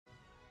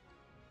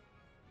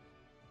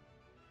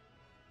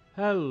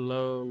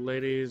Hello,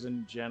 ladies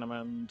and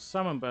gentlemen.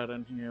 Simon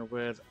Burden here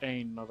with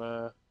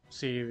another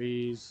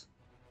series,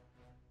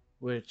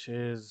 which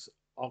is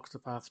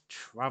Octopath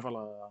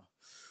Traveler.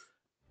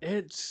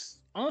 It's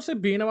honestly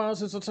been a while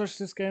since I touched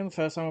this game. The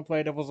first time I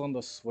played it was on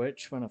the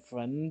Switch when a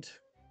friend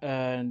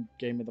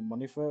gave me the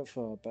money for it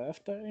for a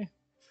birthday.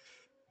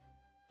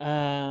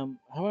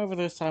 However,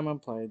 this time I'm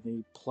playing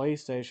the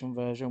PlayStation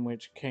version,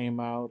 which came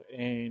out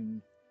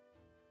in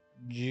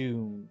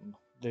June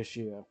this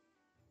year.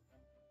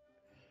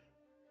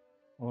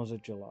 Or was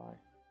it July? I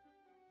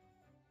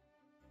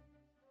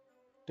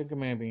think it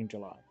may have been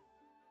July.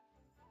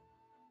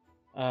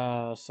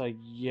 So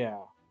yeah.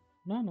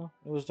 No,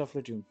 it was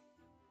definitely June.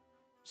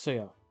 So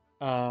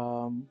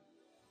yeah.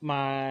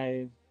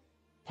 My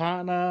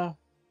partner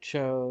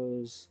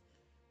chose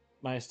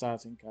my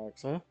starting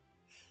character.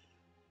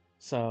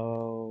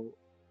 So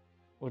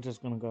we're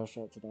just gonna go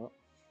straight to that.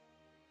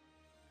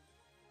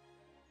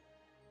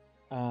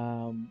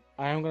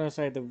 I am gonna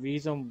say the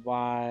reason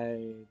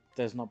why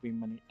there's not been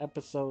many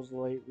episodes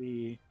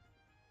lately,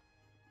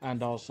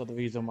 and also the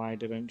reason why I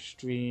didn't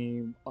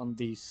stream on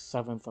the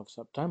 7th of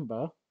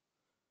September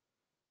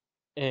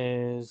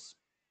is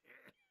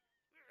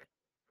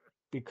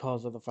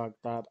because of the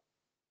fact that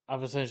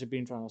I've essentially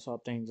been trying to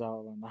sort things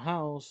out around the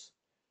house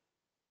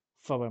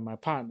for when my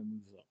partner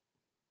moves up.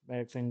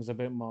 Make things a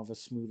bit more of a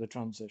smoother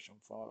transition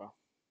for her.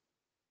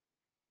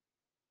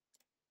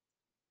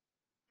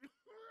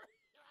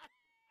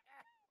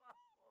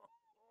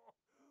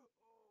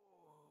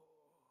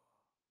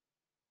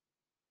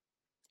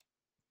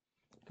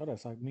 God,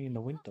 it's like me in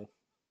the winter.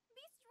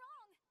 Be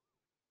strong!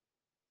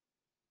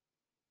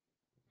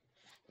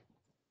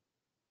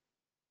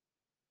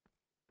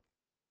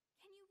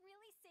 Can you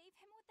really save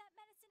him with that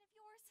medicine of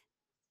yours?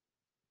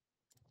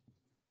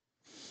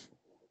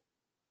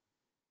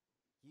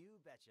 You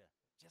betcha.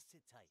 Just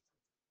sit tight.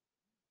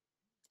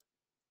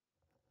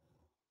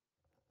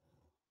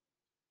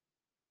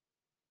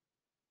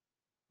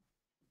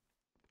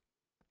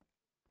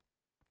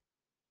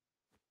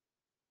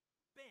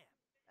 Bam!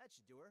 That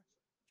should do her.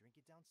 Drink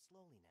it down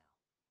slowly now.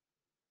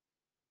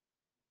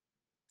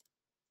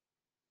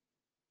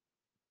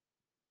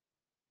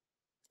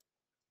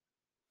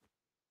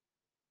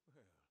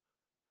 Well,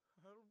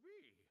 I'll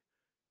be.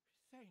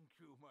 Thank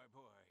you, my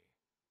boy.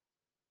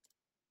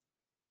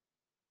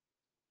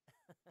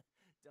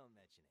 Don't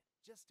mention it.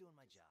 Just doing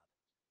my job.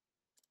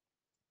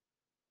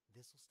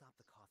 This'll stop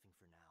the coughing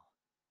for now,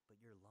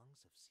 but your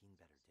lungs have seen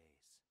better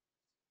days.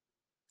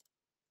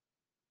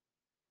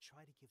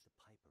 Try to give the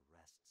pipe a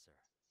rest, sir.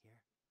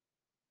 Here?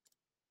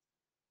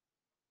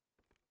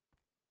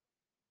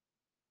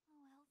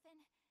 Oh, Alfyn,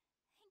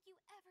 thank you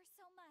ever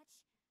so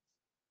much.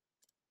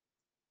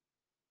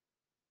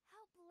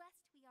 How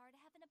blessed we are to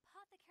have an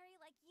apothecary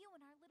like you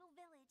in our little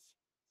village.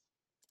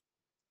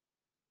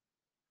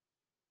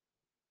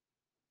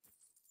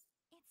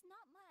 It's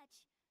not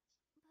much,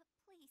 but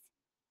please.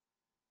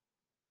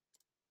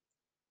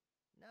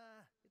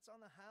 Nah, it's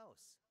on the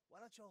house.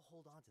 Why don't y'all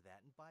hold on to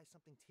that and buy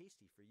something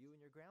tasty for you and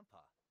your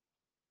grandpa?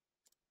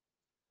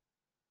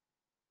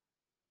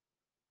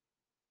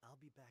 I'll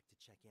be back to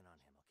check in on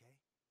him, okay?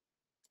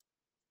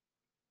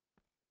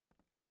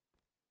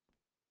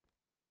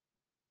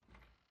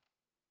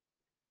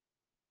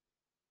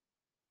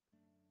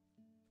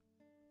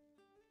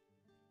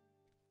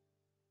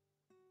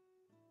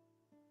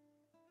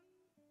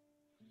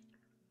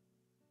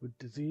 With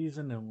disease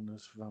and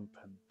illness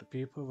rampant, the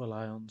people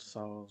rely on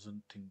salves and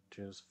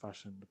tinctures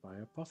fashioned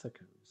by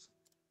apothecaries.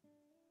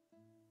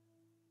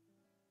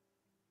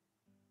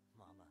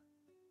 Mama.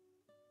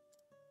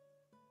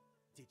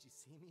 Did you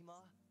see me,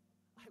 Ma?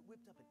 I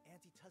whipped up an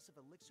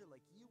antitussive elixir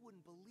like you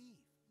wouldn't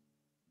believe.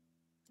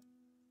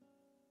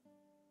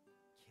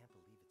 Can't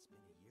believe it's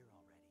been a year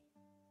already.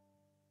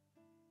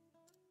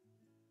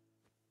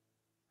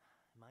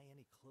 Am I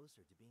any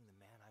closer to being the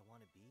man I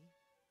want to be?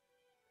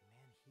 The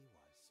man he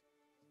was.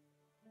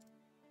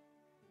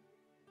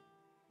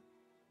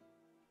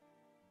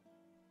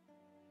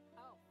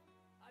 Alf,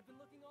 I've been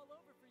looking all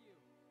over for you.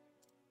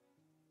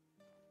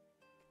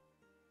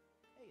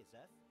 Hey,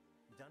 Zeph.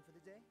 You done for the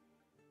day?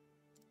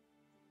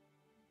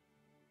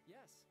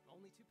 Yes,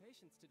 only 2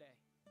 patients today.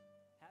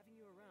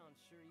 Having you around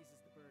sure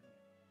eases the burden.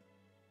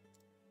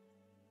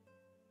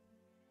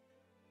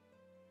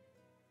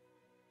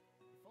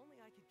 If only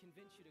I could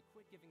convince you to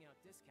quit giving out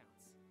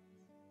discounts.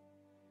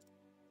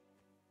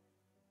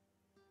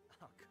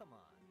 Oh, come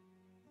on.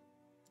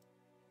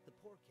 The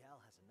poor gal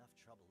has enough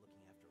trouble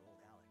looking after old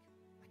Alec.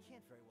 I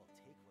can't very well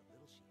take what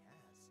little she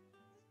has.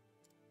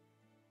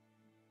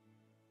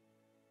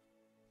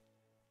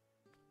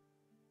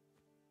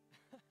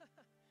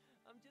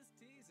 I'm just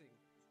teasing.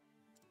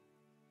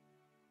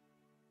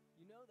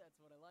 You know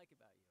that's what I like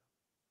about you.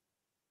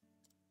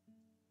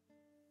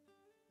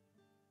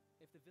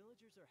 If the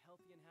villagers are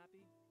healthy and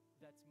happy,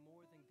 that's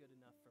more than good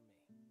enough for me.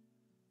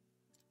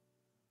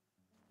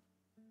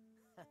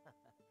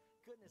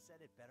 Couldn't have said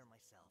it better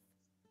myself.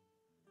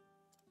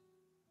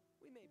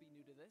 We may be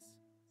new to this,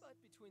 but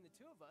between the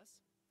two of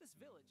us, this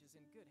village is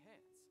in good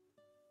hands.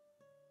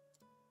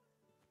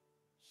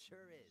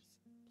 Sure is.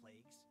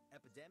 Plagues,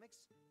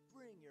 epidemics,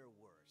 bring your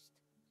worst.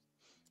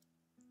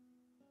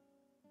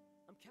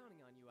 I'm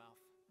counting on you,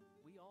 Alf.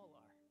 We all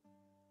are.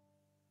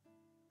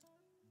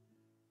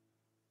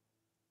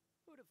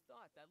 Who'd have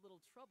thought that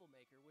little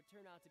troublemaker would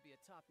turn out to be a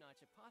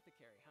top-notch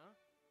apothecary, huh?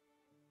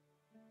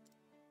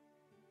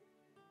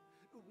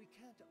 We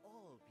can't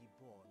all be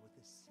born with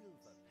a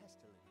silver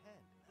pestle in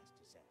hand,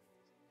 Master Zeph.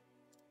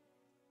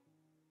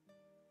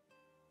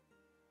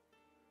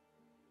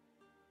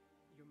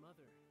 Your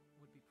mother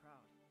would be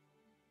proud.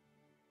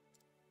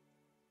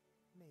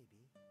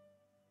 Maybe.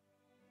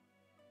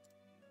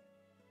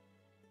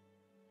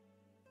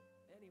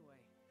 Anyway,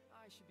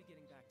 I should be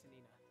getting back to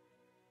Nina.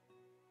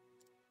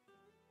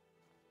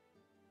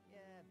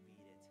 Yeah,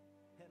 beat it.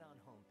 Head on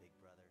home, big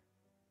brother.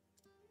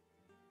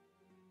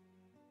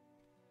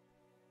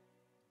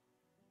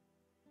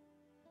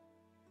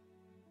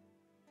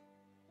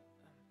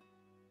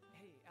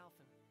 Hey,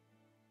 Alfyn.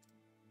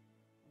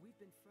 We've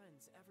been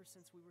friends ever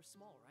since we were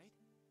small, right?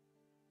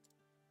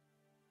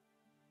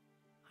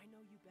 I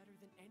know you better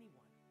than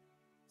anyone,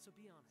 so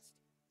be honest.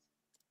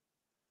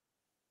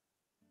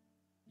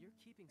 You're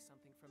keeping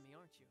something from me,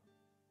 aren't you?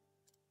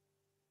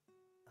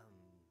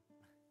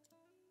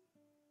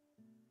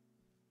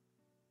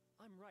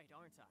 I'm right,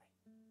 aren't I?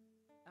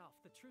 Alf,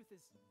 the truth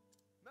is...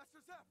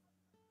 Master Zeph!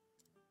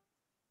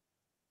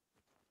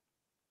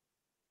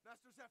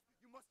 Master Zeph,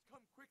 you must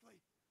come quickly.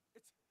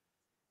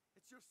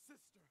 It's your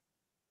sister.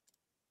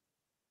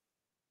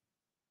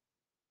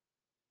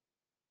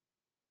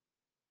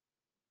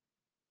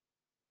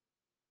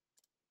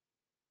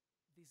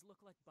 These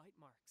look like bite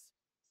marks.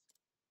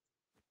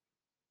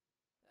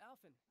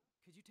 Alfyn,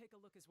 could you take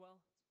a look as well?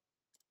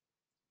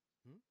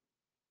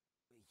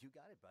 You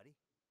got it, buddy.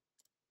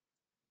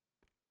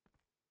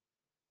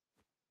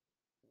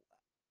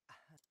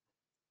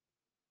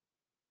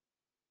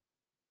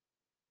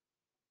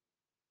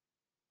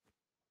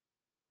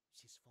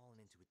 She's fallen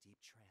into a deep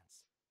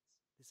trance.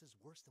 This is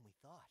worse than we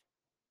thought.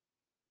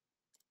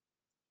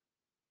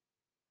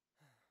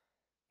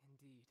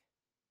 Indeed.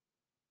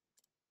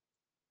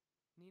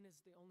 Nina's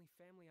the only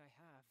family I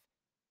have.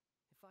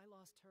 If I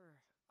lost her,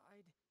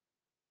 I'd...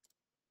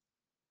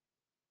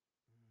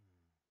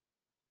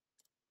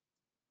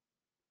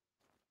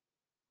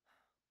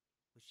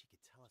 Wish she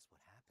could tell us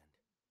what happened.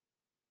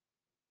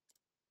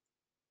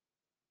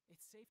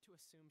 It's safe to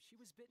assume she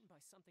was bitten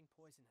by something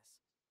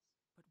poisonous.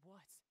 But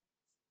what?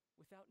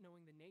 Without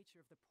knowing the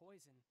nature of the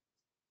poison...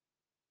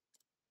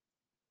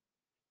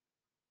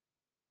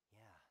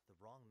 Yeah, the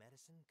wrong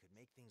medicine could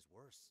make things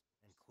worse,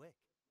 and quick.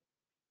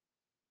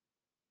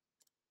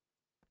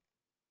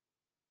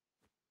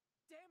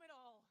 Damn it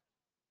all!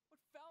 What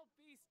foul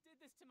beast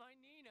did this to my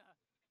Nina?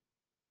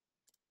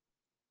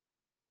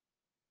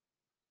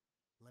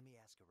 Let me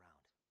ask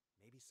around.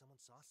 Maybe someone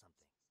saw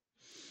something.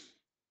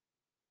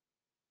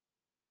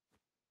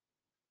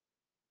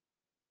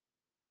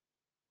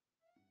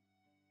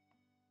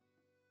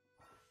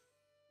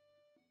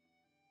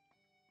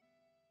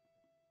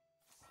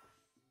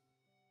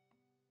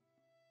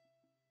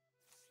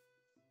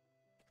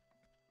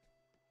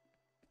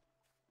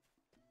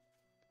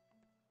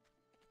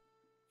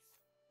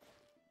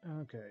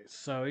 Okay,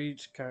 so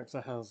each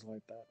character has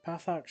like their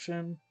path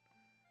action,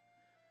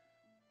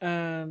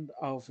 and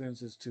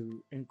Alfyn's is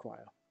to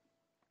inquire.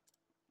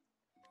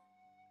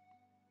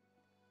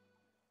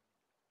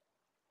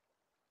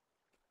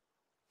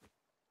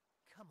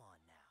 Come on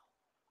now.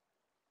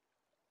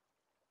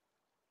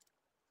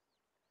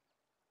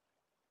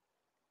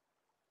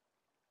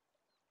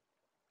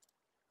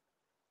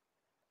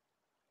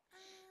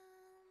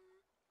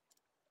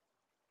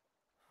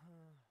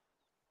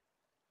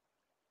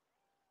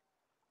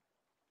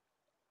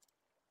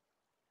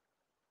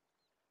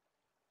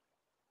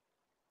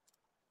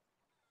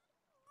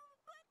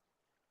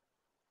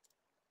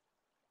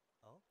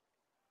 Oh?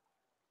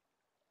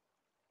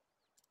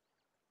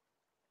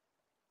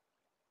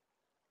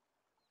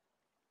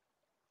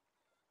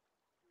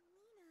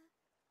 Nina.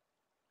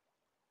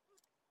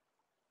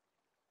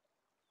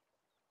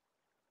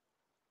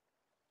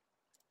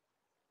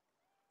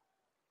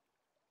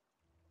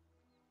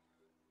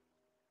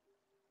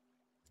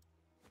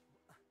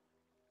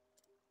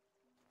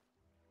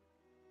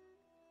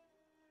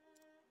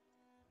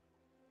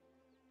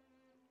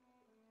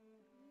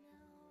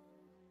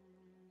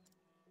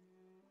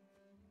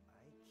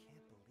 I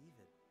can't believe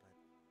it, but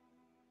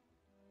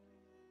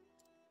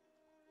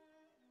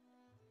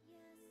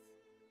Yes.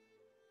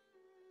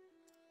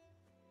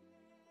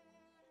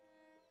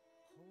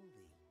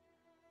 holy.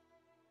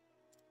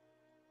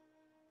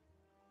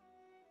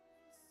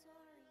 I'm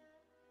sorry.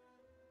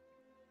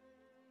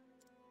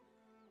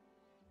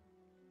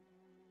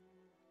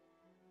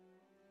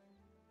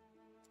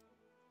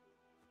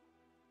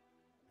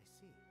 I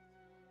see.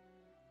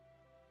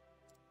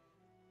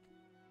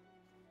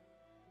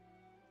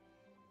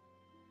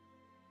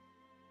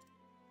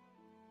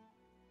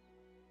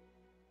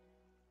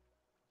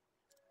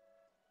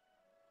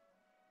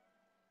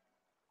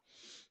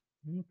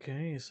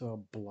 Okay, so a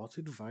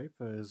blotted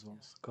viper is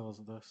what's the cause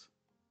of this.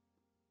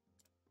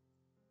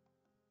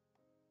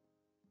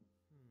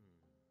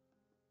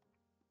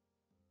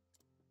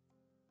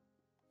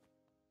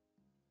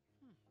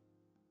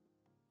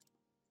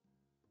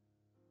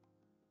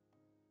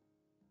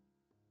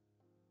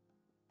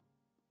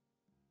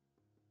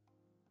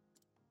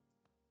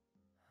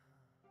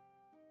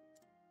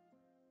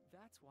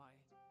 that's why.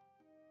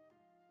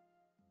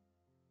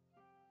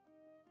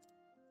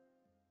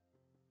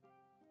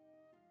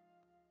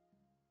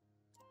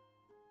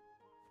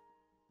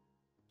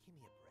 Give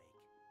me a break.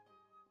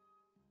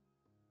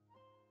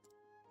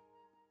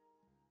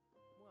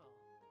 Well,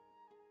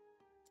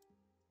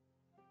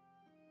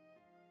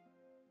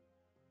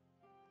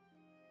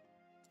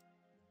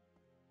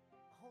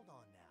 Hold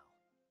on now.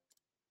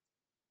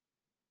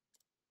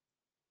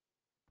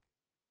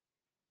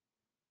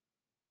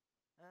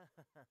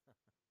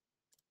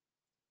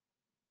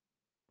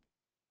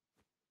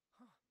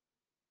 huh.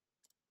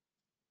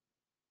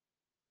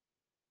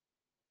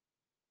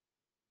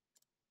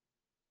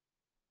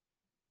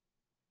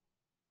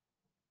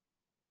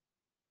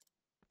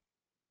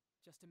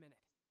 Just a minute.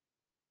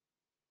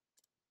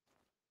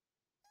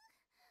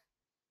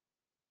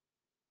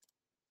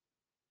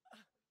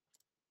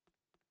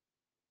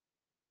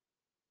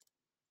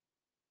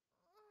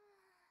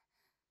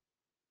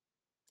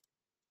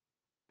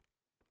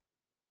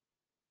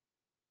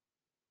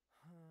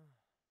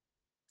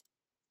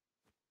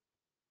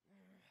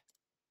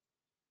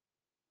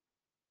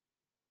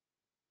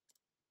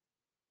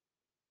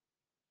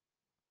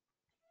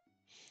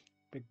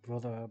 Big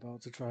brother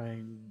about to try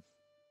and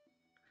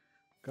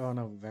go on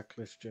a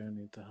reckless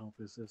journey to help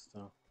his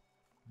sister.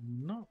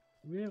 Not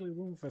really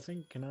one for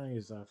thinking,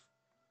 either.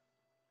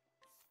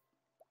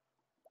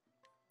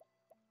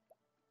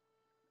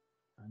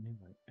 I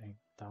need like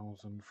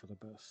 8,000 for the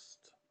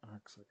best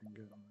axe I can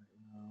get right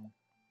now.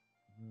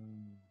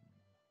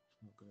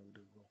 It's not gonna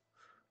do well.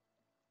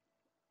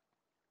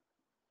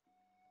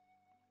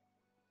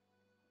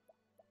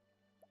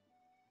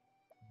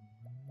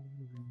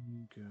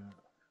 We get...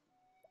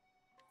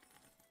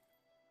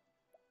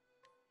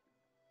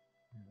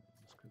 Yeah,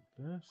 let's get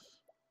this.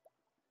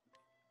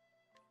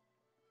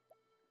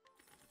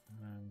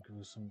 And give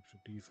us some extra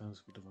defense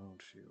with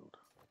Devoured Shield.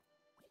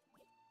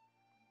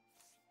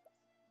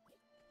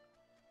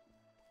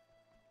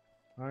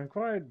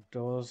 Inquiry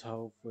does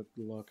help with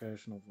the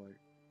location of like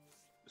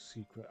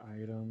secret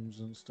items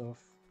and stuff.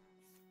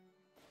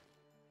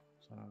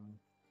 So,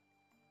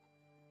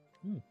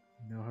 you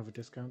now have a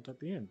discount at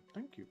the end.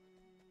 Thank you.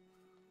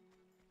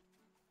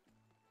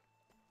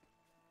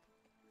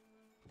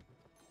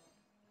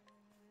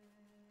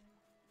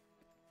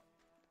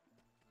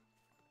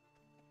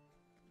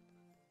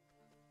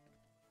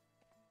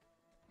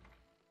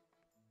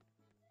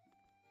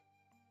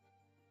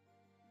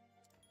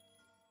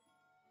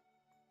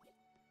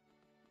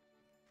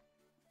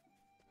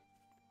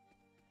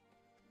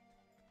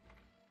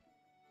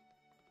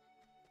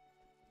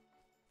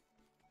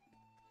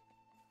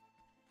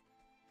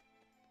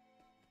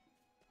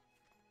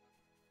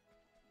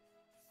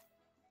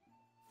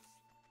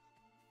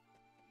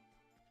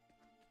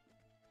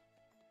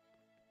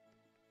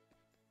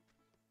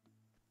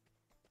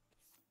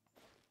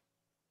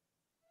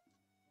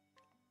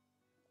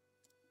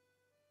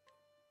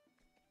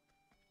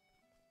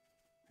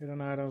 Hidden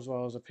items will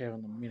always appear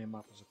on the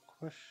minimap as a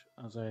question,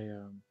 not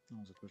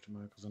as a question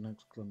mark, as an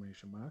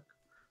exclamation mark.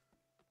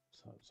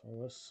 So it's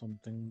always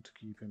something to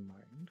keep in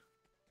mind.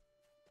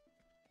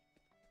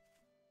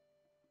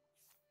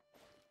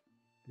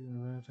 Do you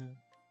know anything?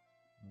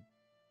 No.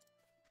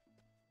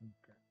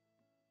 Okay.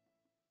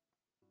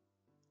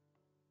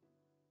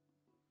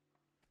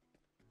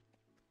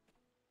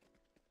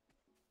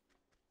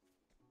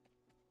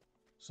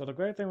 So the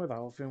great thing with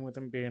Alfyn, with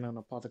him being an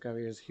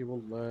apothecary, is he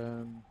will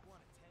learn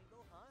Want a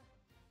tangle, huh?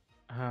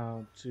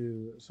 how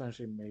to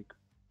essentially make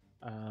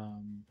Here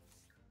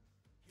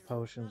goes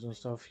potions and nothing.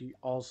 stuff. He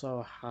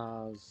also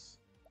has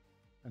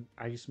an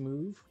ice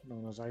move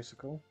known as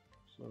Icicle,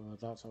 so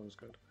that's always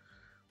good.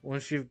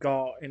 Once you've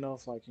got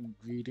enough like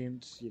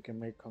ingredients, you can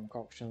make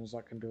concoctions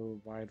that can do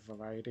a wide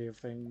variety of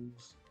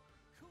things.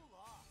 Cool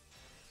off.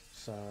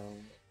 So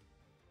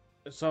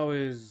it's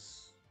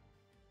always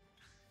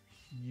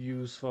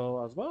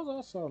useful, as well as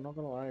also, I'm not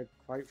gonna lie,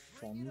 quite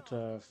fun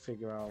to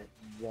figure out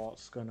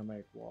what's gonna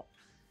make what.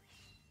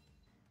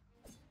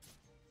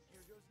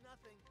 Here goes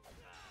nothing.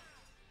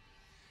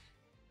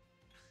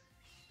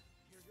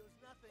 Here goes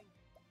nothing.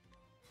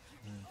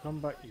 In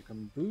combat, you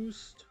can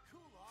boost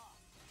Cool off.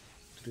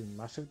 to do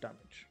massive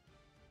damage.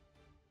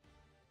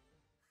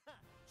 Ha,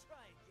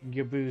 try again.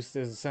 Your boost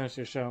is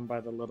essentially shown by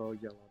the little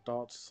yellow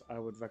dots. I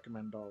would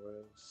recommend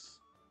always,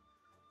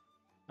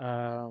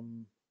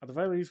 at the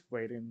very least,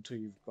 wait until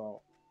you've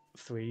got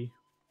 3,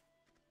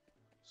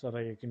 so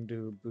that you can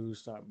do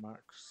boost at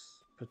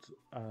max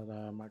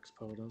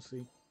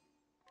potency.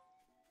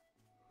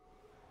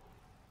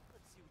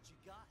 Let's see what you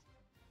got.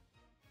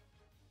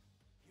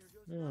 Here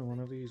goes Yeah, nothing. one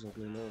of these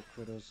ugly little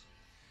critters.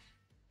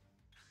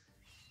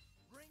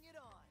 Bring it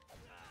on.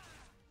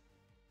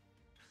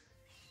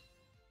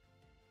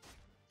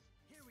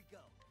 Here we go.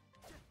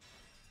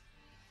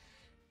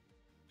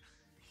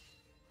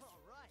 All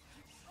right.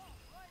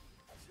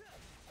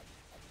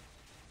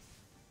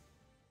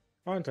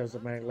 Sometimes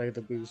it may lay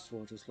the boost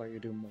will just let you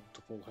do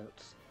multiple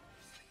hits.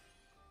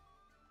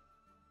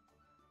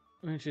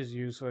 Which is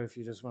useful if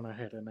you just want to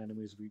hit an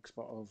enemy's weak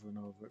spot over and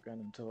over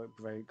again until it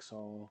breaks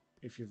or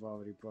if you've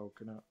already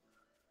broken it.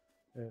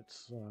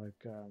 It's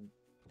like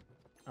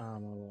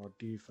armor or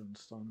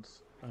defense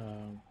stance. Wanna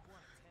tangle,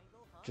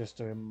 huh? Just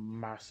doing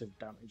massive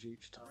damage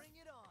each time. Bring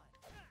it on.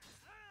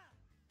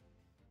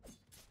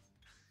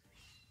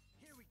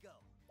 Here we go.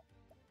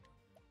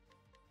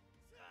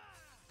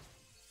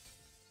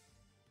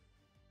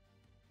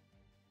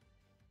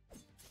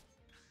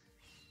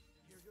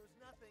 Here goes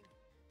nothing.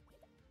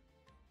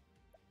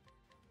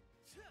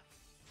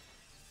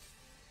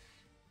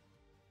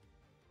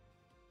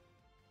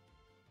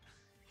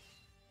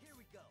 Here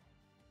we go.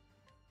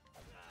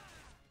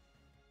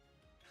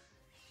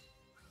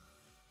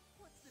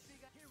 What's the big?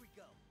 Here we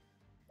go.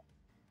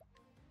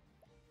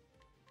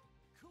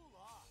 Cool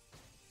off.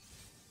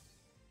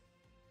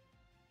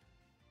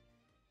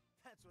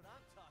 That's what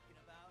I'm talking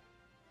about.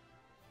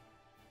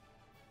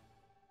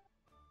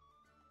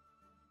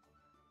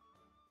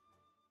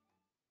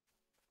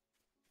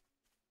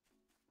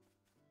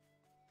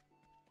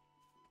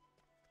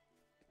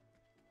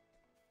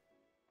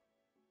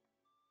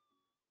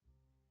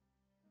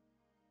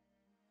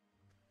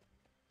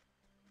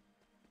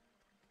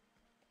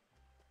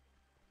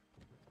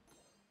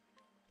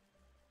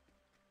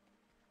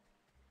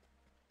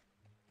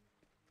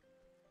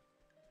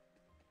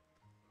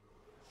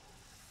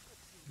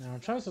 Now,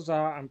 chances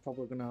are I'm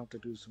probably gonna have to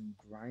do some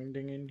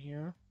grinding in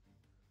here,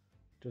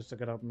 just to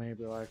get up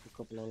maybe like a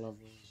couple of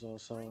levels or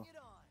so. Bring it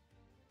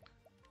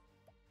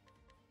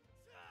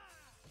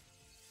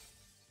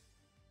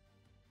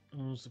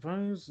on. I'm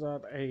surprised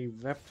that a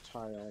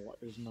reptile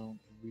is not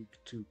weak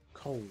to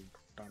cold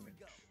damage.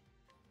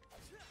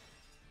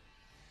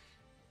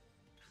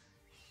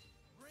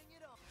 Bring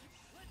it on.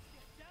 Let's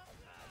get down.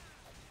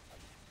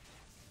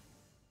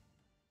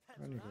 That's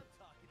Very what good. I'm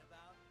talking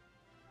about.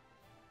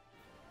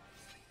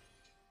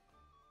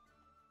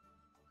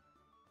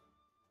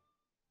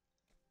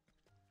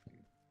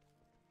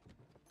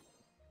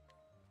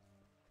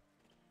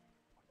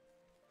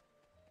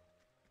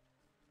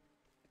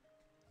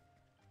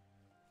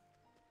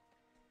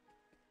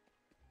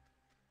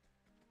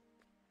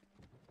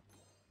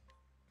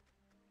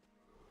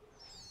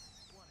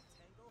 Wanna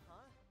tangle,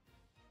 huh?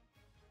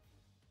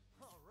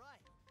 All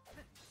right.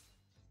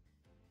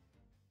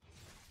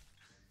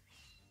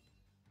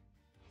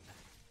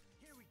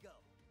 Here we go.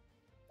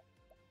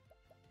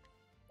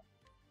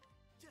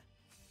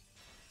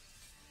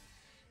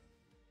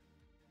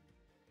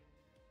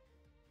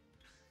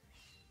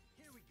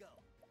 Here we go.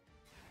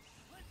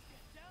 Let's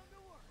get down to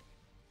work.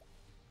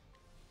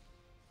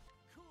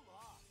 Cool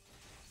off.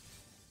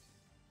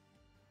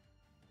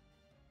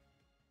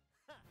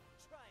 Ha!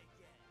 Try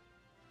again.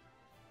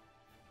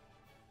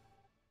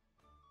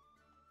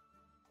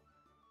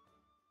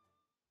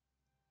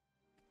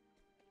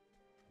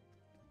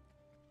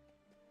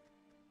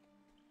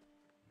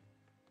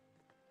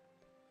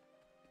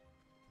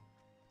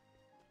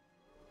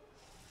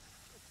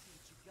 Let's see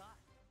what you got.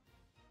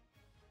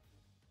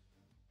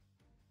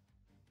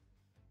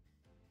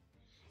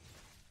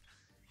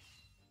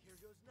 Here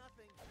goes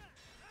nothing.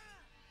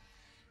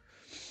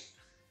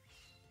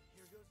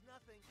 Here goes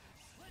nothing.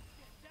 Let's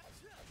get down.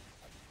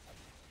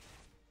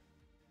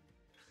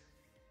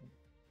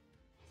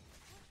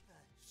 What the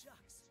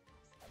shucks?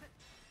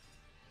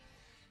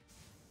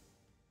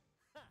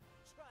 Ha!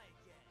 Try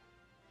again.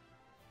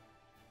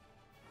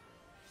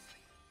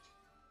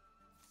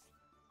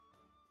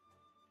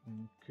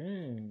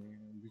 Okay,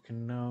 we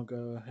can now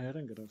go ahead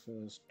and get our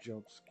first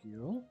job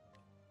skill.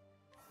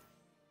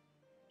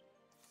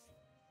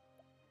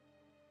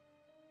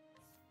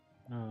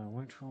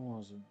 Which one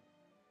was it?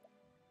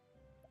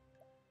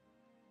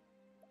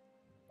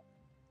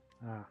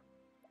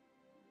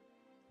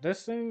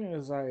 This thing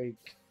is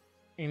like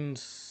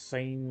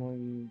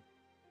insanely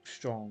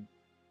strong.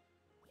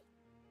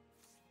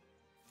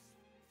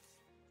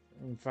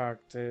 In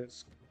fact,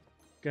 it's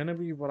gonna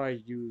be what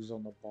I use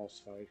on the boss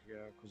fight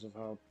here because of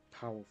how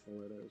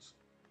powerful it is.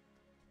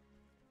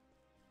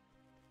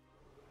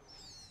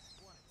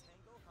 Wanna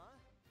tangle, huh?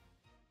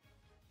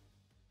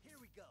 Here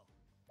we go.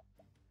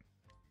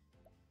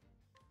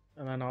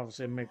 And then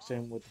obviously mix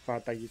in with the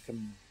fact that you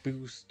can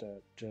boost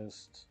it,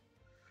 just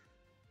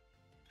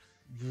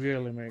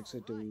really makes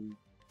it do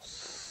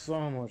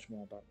so much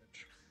more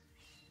damage.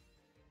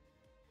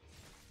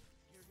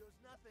 Here goes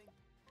nothing.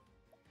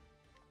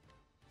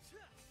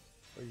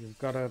 But you've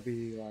gotta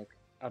be like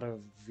at a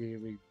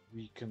very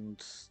weakened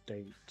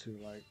state to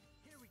like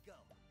Here we go.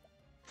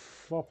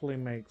 properly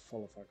make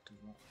full effect of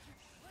that.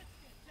 Let's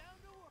get down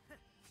to work.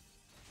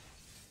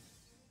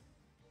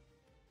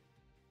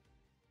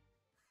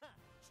 Ha!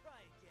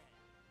 Try again.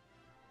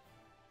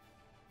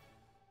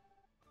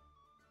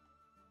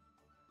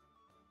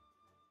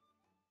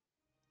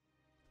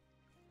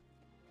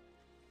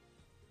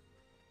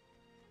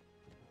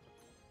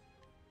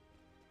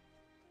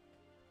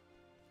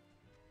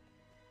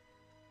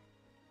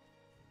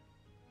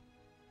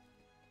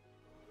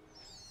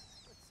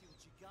 Let's see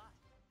what you got.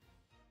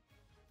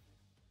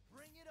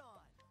 Bring it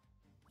on.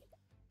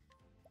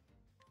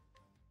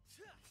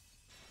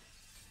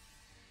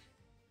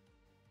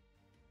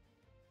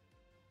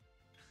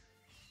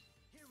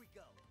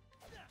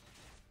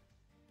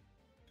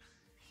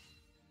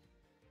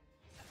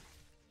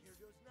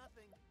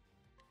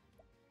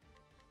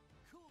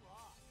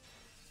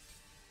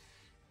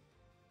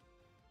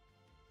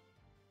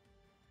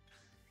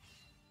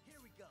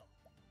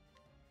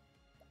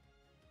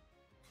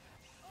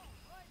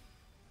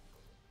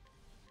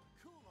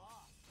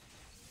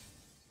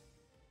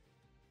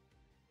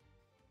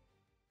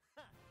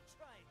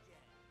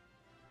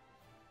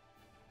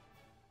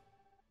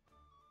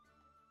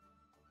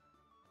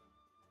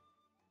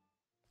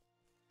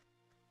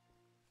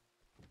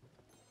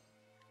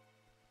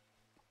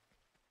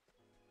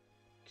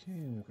 Okay,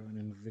 we've got an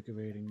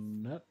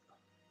invigorating nut.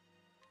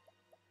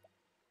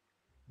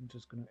 I'm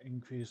just going to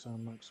increase our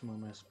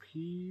maximum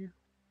SP.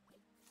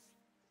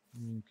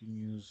 We can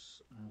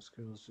use our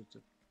skills just a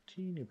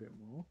teeny bit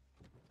more.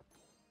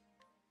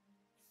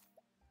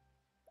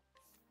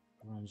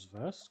 Bronze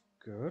vest,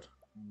 good.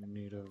 I'm in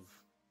need of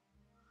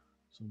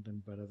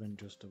something better than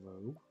just a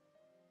robe.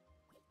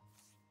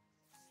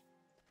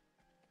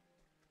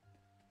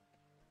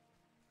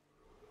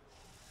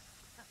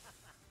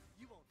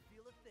 You won't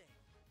feel a thing.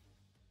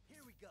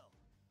 Here we go.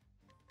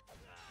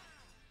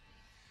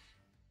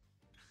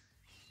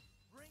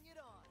 Bring it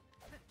on.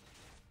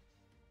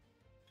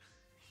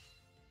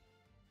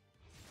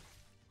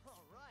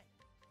 All right.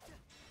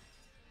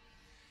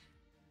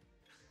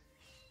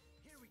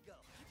 Here we go.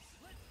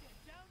 Let's get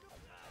down to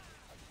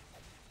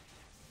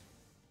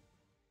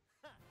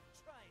ha,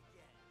 try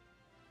again.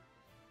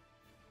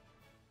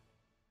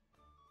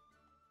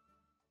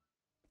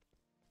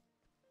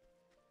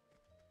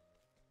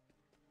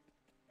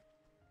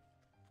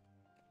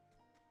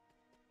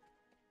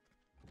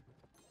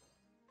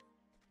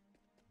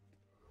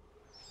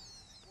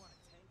 Want a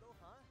tango,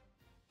 huh?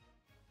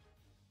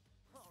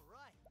 All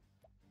right.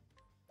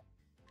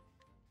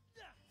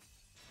 Yeah.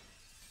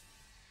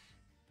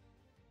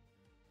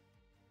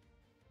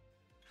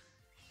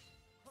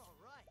 All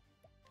right.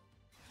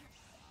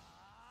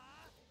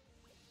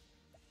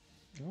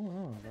 Oh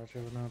wow, I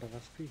actually have another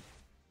SP.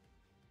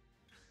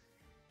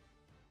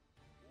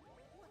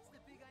 What's the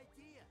big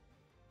idea?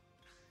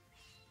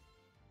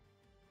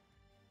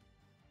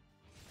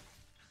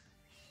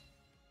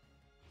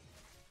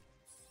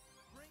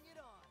 Bring it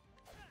on.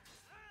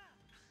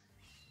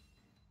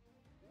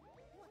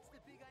 What's the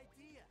big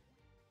idea?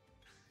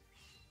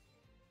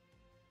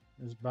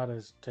 As bad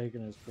as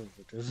taking his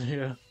privileges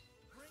here.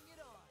 Bring it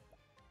on.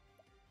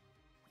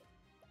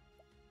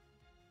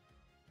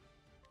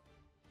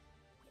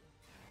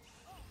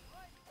 All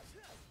right.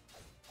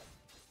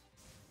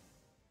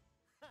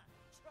 Ha,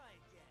 try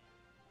again.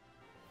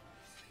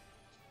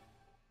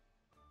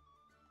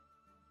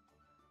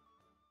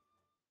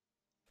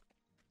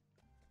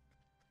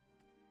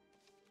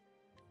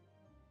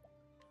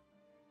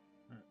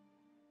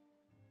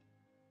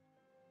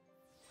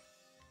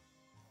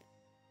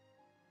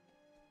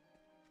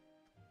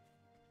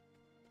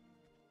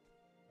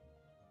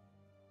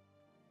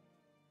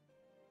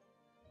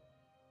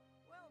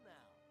 Well now.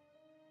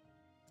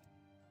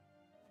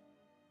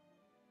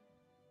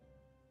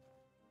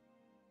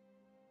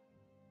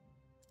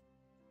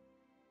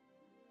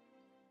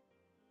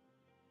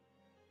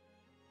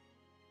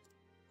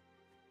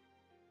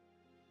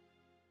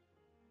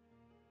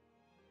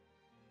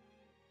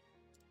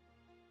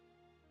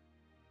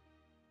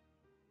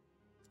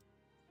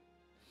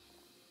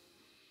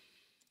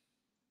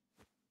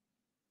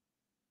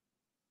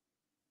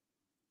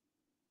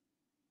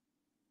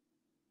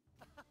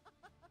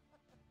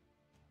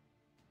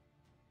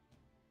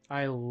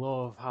 I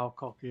love how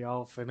cocky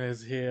Alfyn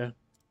is here.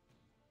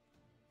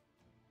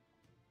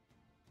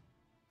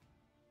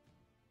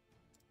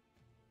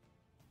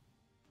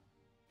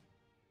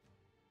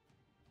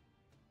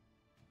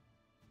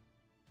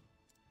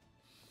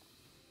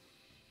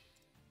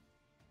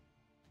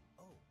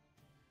 Oh,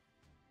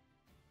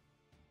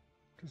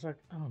 Just like,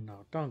 oh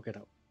no, don't get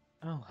up.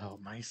 I'll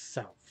help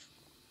myself.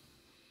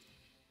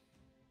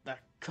 That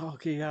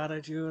cocky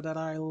attitude, and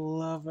I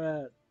love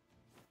it.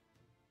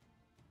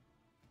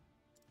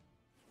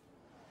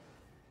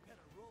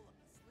 gotta roll up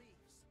the sleeves.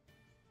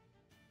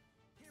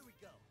 Here we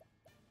go.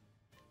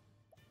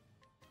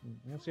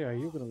 Let's see, are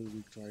you gonna be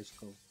weak to ice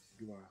cold?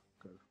 You are,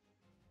 good.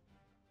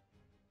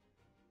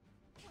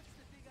 What's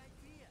the big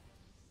idea?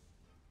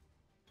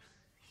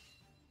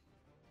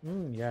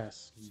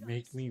 Yes,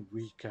 make me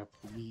weaker,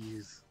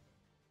 please.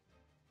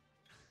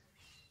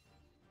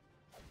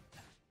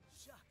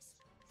 Shucks.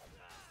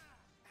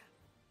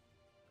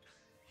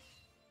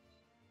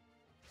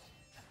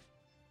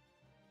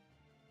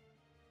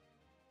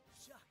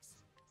 Shucks.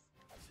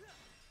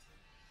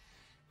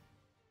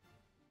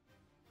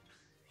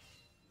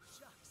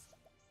 Shucks.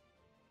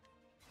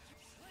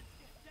 Let's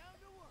get down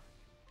to work.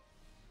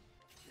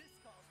 This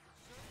calls for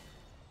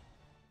surgery.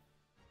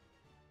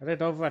 I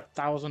did over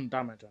 1,000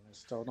 damage and it's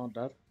still not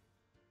dead.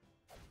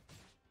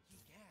 He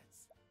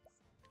gets.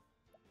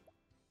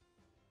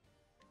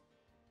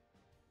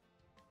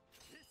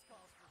 This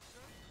calls for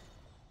surgery.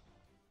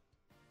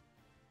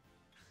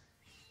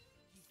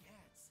 He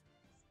gets.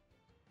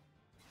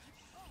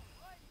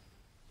 Alrighty.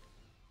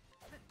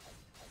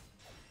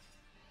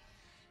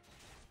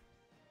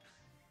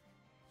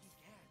 He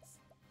gets.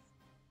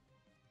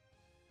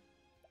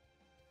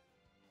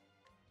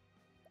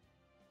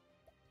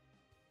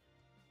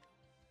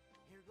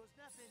 Here goes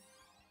nothing.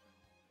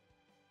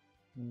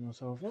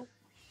 Myself up.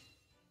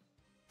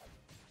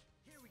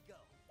 Here we go.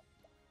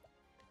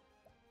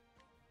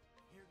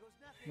 Here goes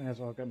nothing. May as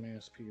well get my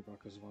SP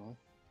back as well.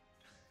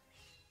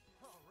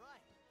 All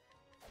right.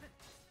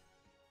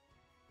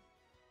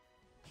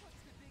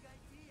 What's the big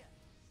idea?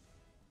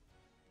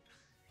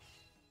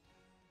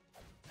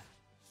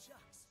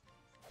 Shucks.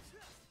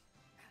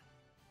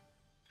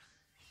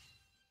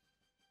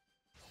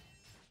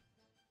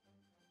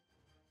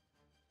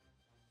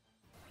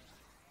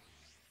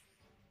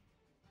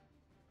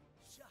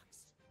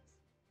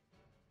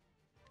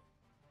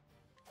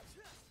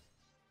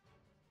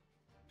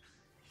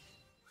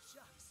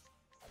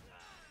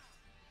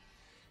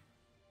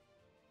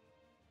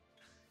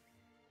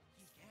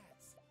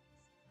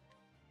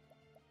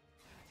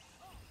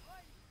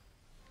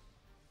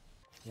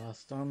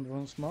 Last stand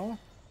once more,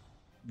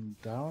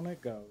 and down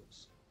it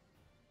goes.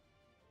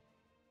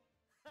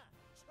 Ha!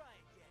 Try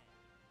again.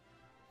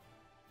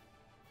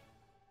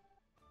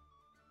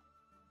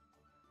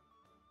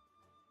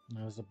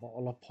 There's a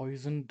bottle of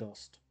poison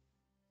dust.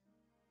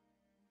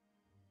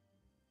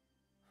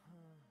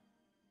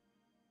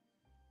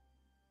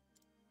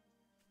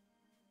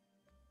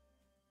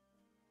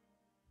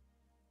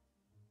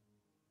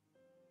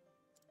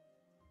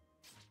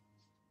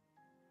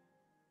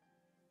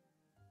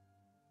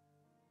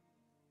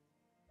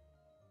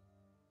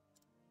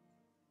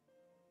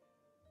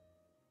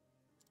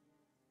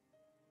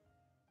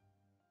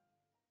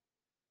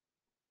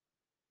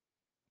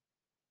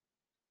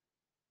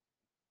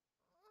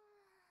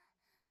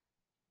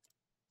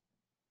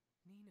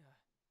 Nina.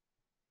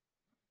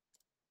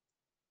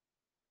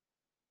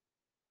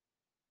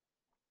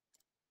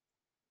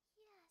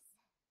 Yes.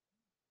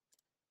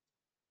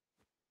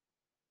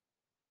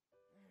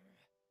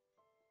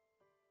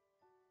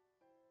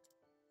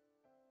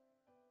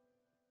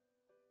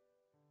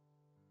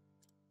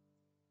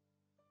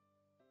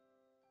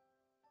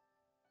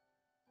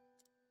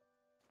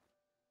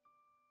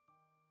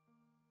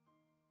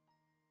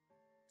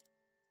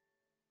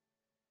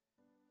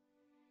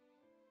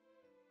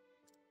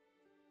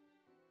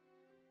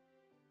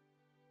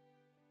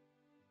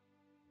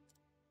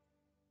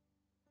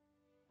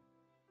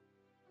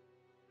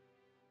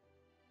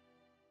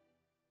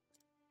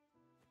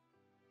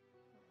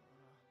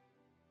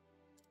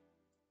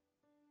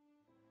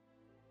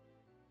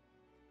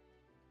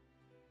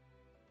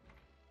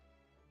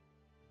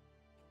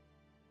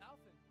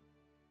 Alfyn.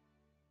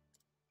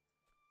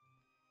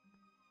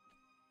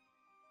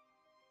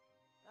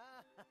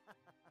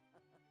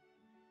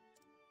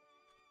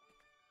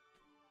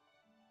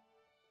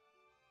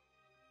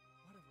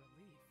 What a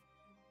relief.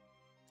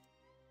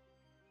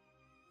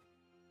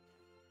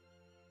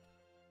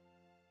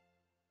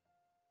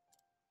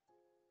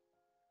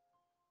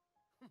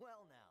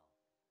 Well now.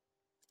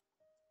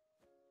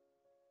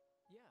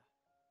 Yeah.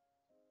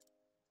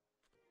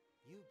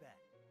 You bet.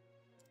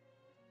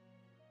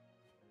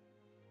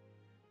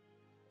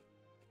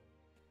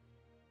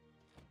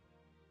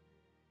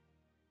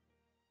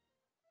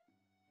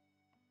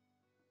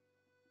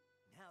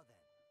 Now then.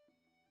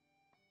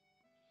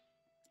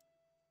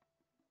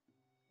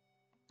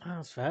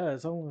 That's fair.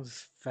 It's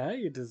almost fair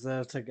you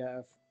deserve to get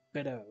a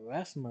bit of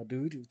rest, my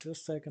dude. You've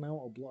just taken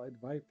out a blooded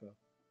viper.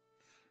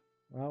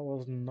 That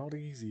was not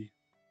easy.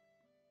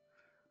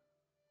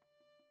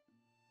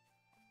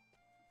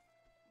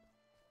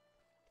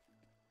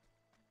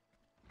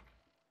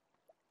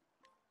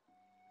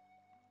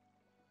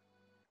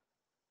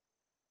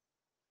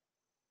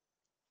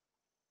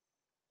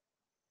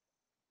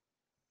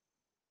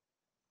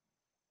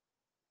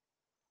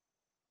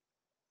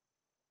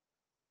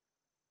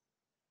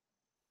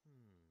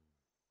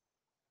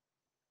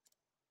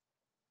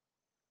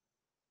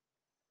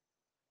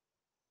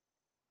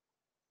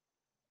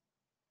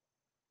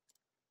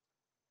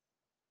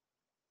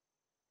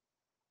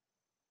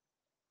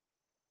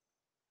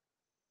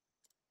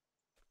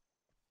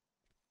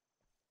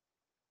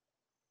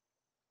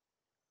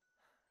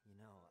 You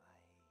know,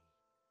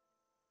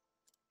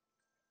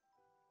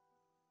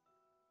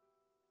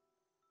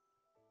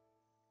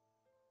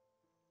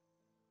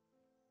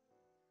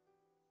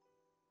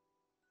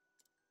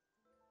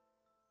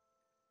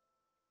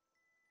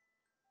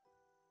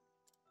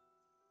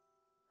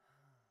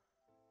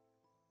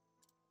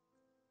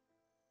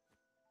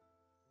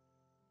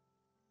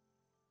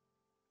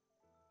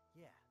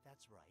 Yeah,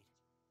 that's right.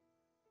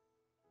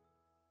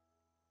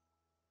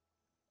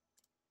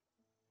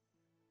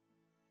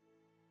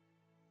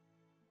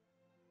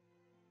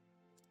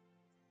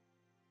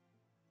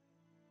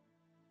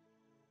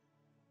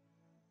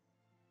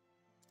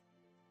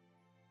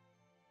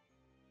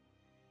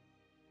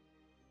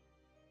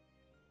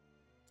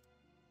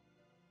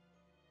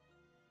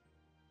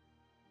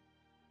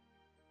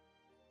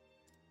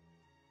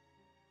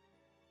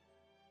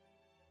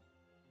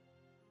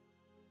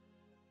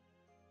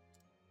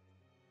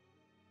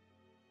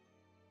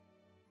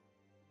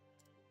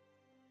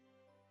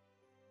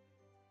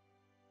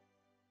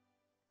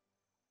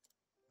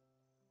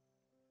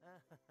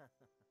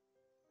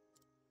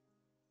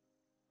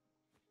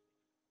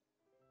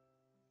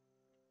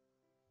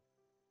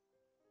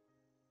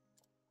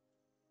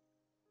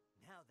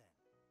 Now then.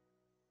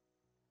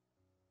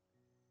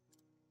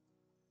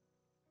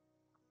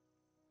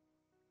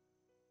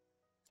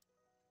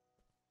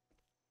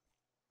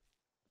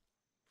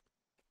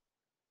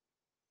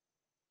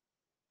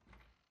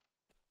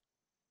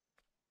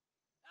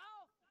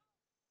 Ow!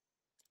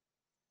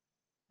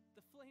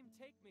 The flame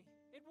take me.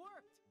 It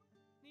worked!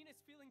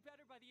 Nina's feeling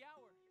better by the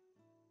hour.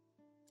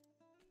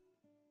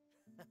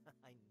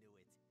 I knew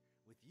it.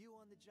 With you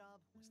on the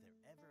job, was there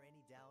ever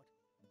any doubt?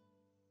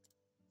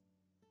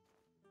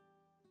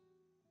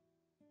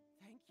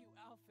 Thank you,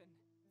 Alfyn,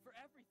 for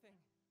everything.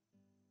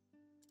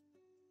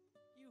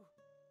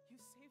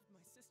 You saved my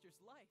sister's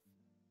life.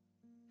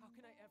 How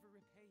can I ever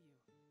repay you?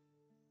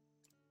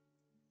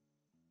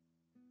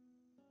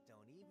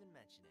 Don't even even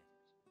mention it.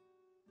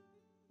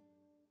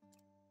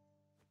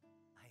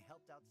 I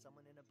helped out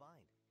someone in a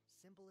bind.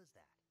 Simple as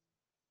that.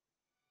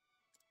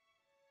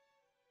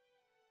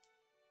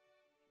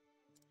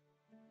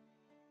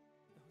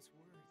 Those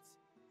words.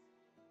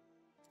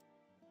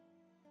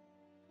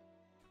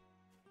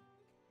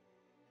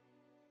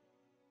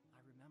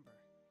 I remember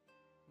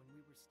when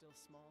we were still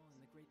small and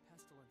the great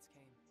pestilence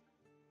came.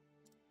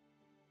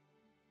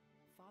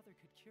 Father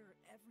could cure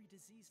every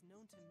disease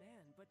known to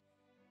man, but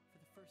for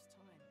the first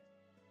time,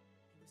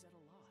 he was at a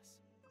loss.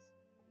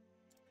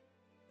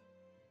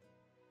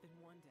 Then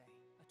one day,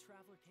 a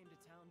traveler came to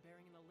town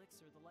bearing an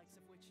elixir the likes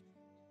of which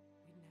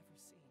we'd never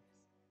seen.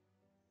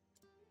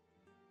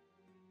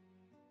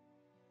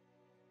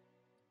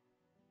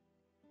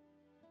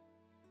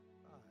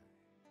 Aye,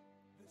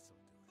 this'll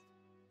do it.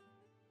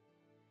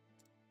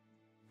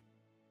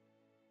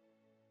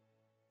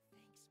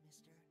 Thanks,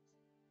 mister.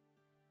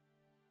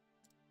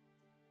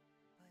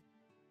 But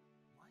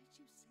why'd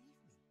you save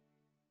me?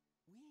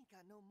 We ain't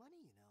got no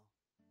money, you know.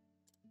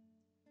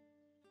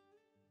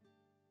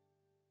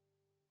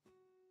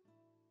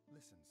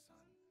 Listen,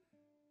 son,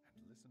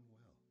 and listen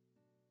well.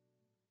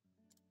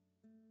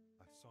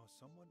 I saw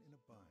someone in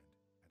a bind,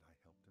 and I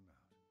helped him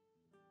out.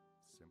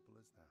 Simple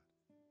as that.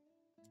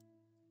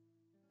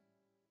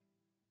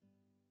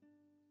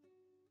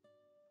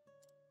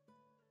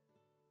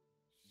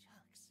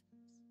 Shucks.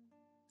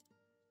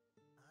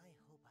 I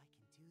hope I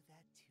can do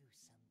that too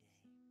someday.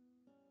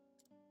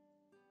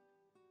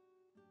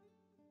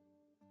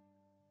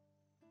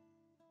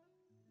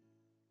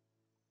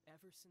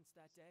 Ever since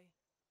that day,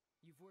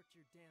 you've worked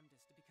your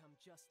damnedest to become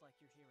just like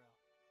your hero.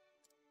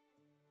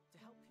 To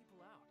help people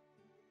out,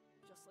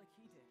 just like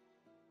he did.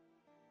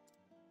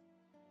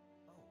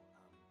 Oh,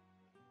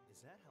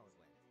 is that how it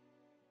went?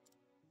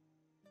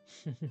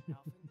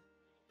 Alfyn,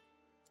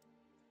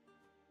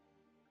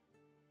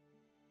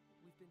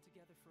 we've been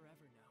together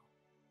forever now.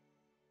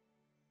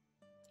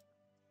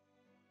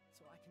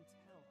 So I can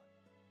tell.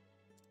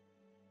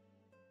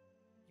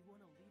 You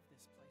want to leave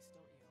this place,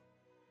 don't you?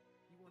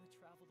 You want to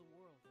travel the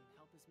world and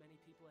help as many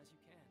people as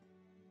you can.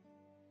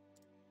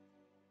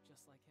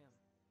 Just like him.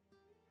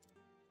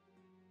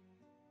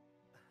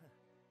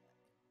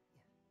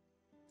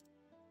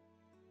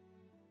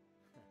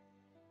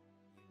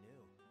 You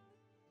knew.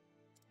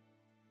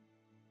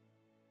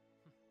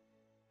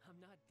 I'm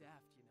not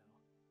daft, you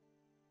know.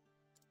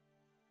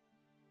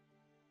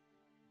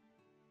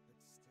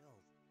 But still,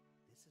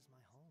 this is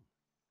my home.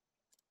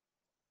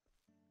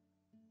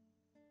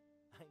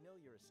 I know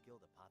you're a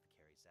skilled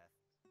apothecary, Seth.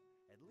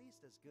 At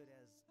least as good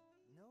as,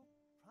 no,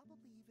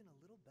 probably even a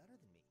little better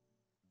than me.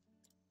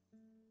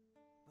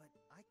 But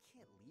I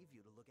can't leave you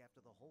to look after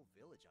the whole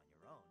village on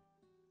your own.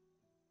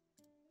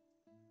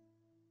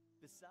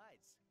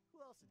 Besides,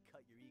 who else would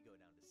cut your ego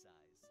down to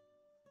size?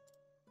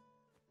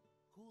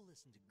 Who'll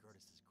listen to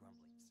Gertis's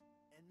grumblings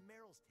and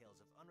Meryl's tales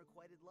of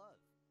unrequited love?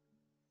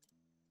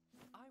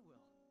 I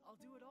will.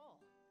 I'll do it all.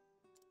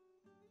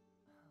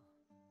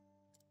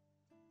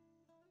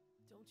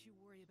 Don't you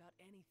worry about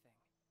anything.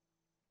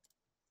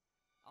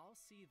 I'll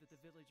see that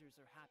the villagers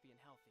are happy and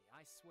healthy.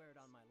 I swear it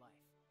on my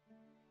life.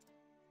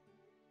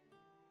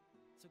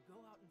 So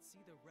go out and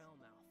see the realm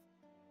mouth.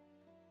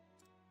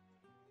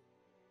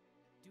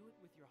 Do it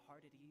with your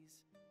heart at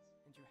ease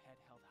and your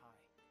head held high.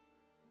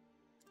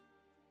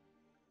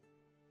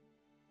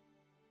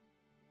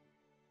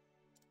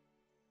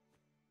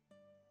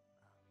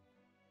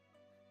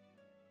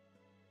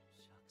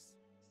 Shucks.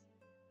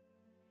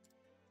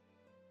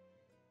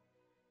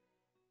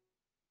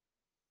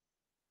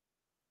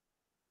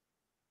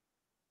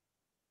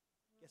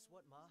 Guess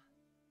what, Ma?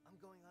 I'm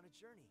going on a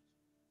journey.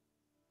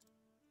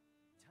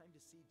 Time to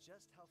see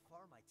just how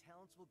far my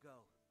talents will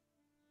go.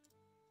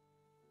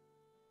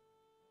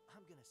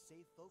 I'm gonna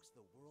save folks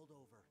the world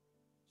over,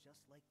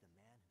 just like the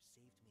man who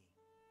saved me.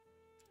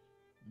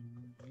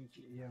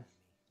 Yeah.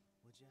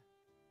 Would ya?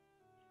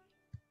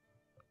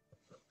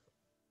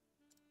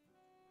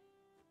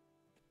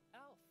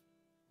 Alf!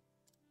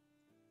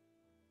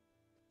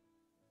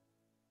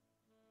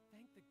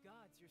 Thank the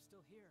gods you're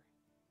still here.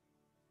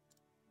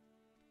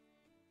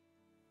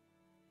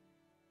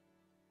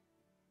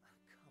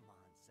 Come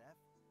on, Zeph.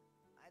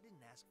 I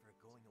didn't ask for a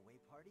going-away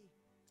party.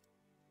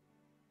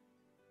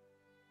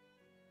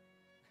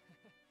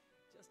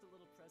 Just a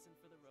little present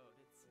for the road.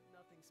 It's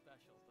nothing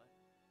special, but...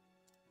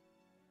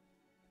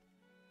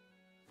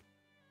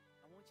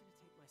 I want you to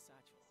take my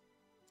satchel.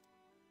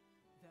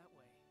 That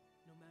way,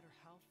 no matter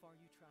how far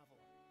you travel,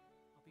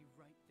 I'll be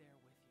right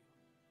there with you.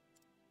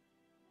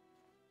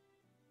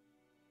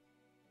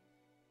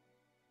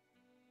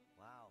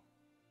 Wow.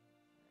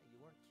 You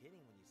weren't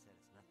kidding when you said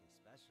it's nothing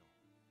special.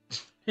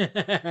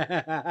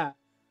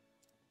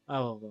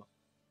 Oh.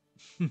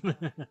 It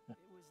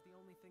was the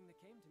only thing that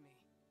came to me.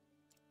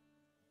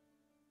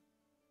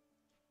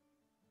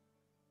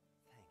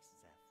 Thanks,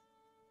 Zeph.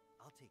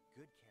 I'll take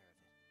good care of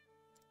it.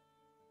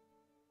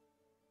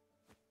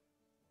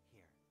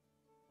 Here,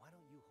 why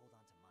don't you hold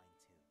on to mine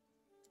too?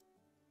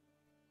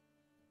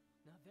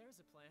 Now there's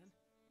a plan.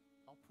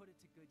 I'll put it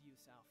to good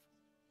use, Alf.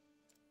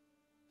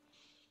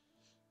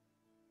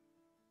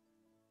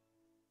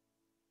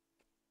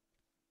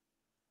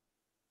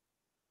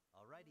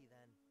 Alrighty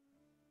then.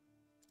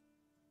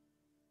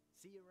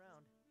 See you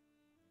around.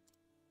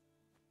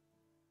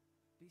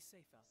 Be safe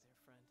out there,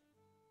 friend.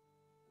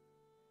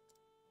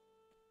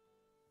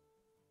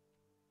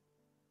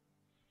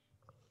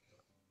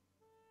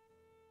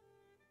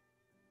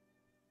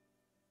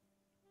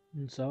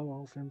 And so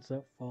Alfyn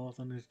set forth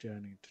on his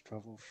journey to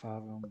travel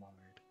far and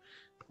wide,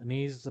 and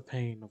ease the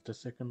pain of the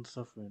sick and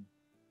suffering,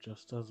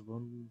 just as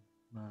one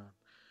man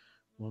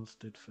once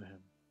did for him.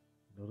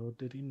 Little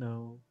did he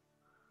know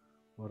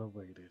what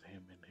awaited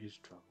him in his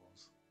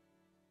travels.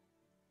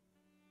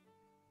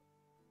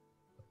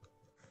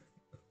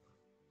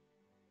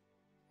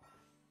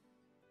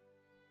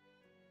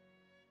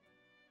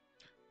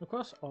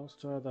 Across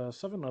Austria, there are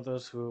 7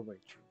 others who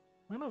await you.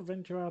 Why not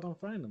venture out and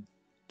find them?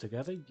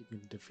 Together, you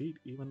can defeat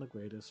even the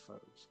greatest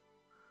foes.